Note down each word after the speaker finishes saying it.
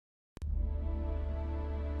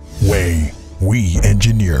WEH. We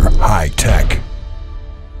engineer high tech.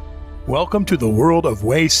 Welcome to the world of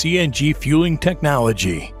WEH CNG fueling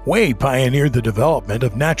technology. WEH pioneered the development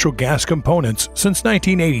of natural gas components since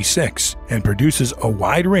 1986 and produces a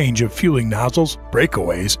wide range of fueling nozzles,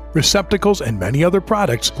 breakaways, receptacles, and many other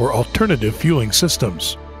products for alternative fueling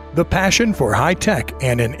systems. The passion for high tech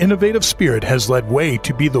and an innovative spirit has led WEH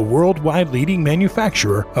to be the worldwide leading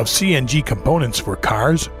manufacturer of CNG components for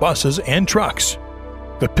cars, buses, and trucks.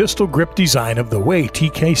 The pistol grip design of the WEH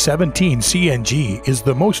TK17 CNG is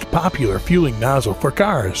the most popular fueling nozzle for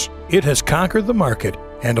cars. It has conquered the market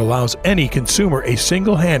and allows any consumer a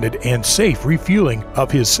single-handed and safe refueling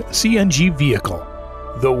of his CNG vehicle.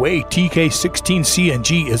 The WEH TK16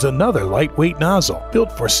 CNG is another lightweight nozzle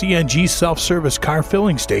built for CNG self-service car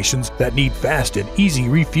filling stations that need fast and easy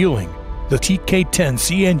refueling. The TK10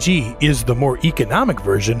 CNG is the more economic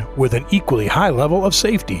version with an equally high level of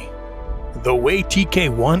safety. The WEH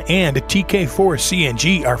TK1 and TK4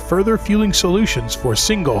 CNG are further fueling solutions for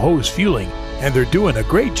single hose fueling, and they're doing a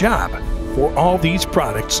great job. For all these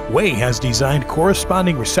products, WEH has designed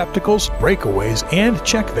corresponding receptacles, breakaways, and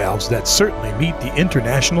check valves that certainly meet the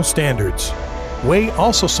international standards. WEH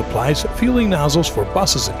also supplies fueling nozzles for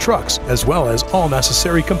buses and trucks, as well as all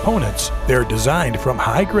necessary components. They're designed from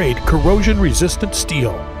high-grade, corrosion-resistant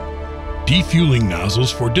steel. Defueling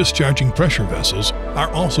nozzles for discharging pressure vessels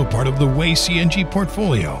are also part of the WEH CNG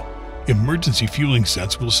portfolio. Emergency fueling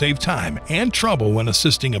sets will save time and trouble when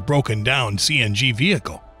assisting a broken-down CNG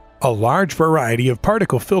vehicle. A large variety of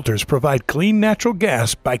particle filters provide clean natural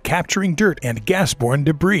gas by capturing dirt and gas-borne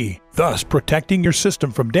debris, thus protecting your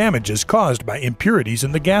system from damages caused by impurities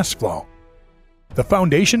in the gas flow. The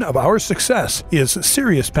foundation of our success is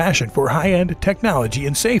serious passion for high-end technology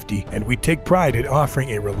and safety, and we take pride in offering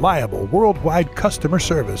a reliable worldwide customer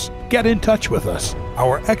service. Get in touch with us.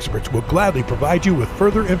 Our experts will gladly provide you with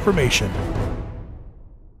further information.